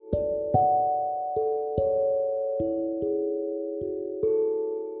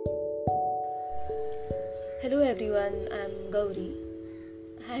Hello everyone, I'm Gauri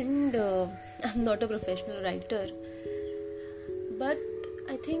and I'm not a professional writer, but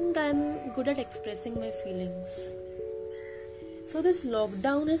I think I'm good at expressing my feelings. So, this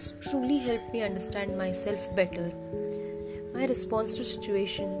lockdown has truly helped me understand myself better. My response to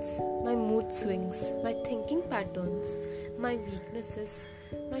situations, my mood swings, my thinking patterns, my weaknesses,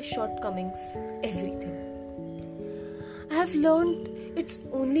 my shortcomings, everything. I have learned it's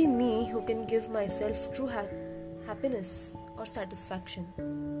only me who can give myself true happiness or satisfaction.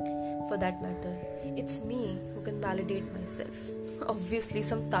 For that matter, it's me who can validate myself. Obviously,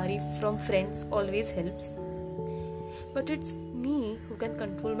 some tarif from friends always helps, but it's me who can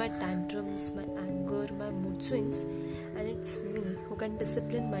control my tantrums, my anger, my mood swings, and it's me who can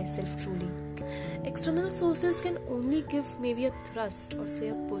discipline myself truly. External sources can only give maybe a thrust or say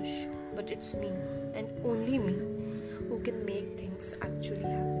a push, but it's me and only me who can make things actually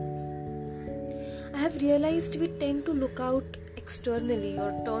happen. I have realized we tend to look out externally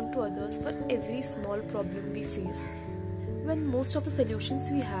or turn to others for every small problem we face, when most of the solutions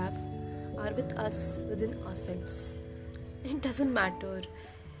we have are with us within ourselves. It doesn't matter,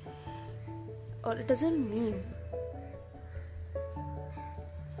 or it doesn't mean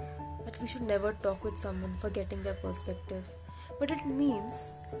that we should never talk with someone for getting their perspective. But it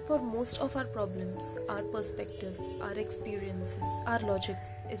means for most of our problems, our perspective, our experiences, our logic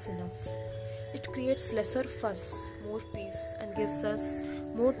is enough. It creates lesser fuss, more peace, and gives us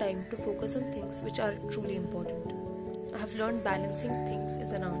more time to focus on things which are truly important. I have learned balancing things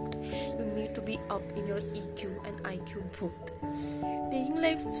is an art. You need to be up in your EQ and IQ both. Taking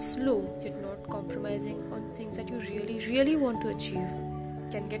life slow yet not compromising on things that you really want to achieve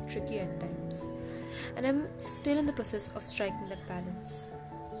can get tricky at times. And I'm still in the process of striking that balance.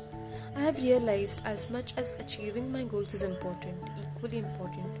 I have realized as much as achieving my goals is important, equally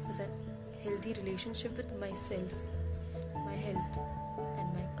important is a healthy relationship with myself, my health.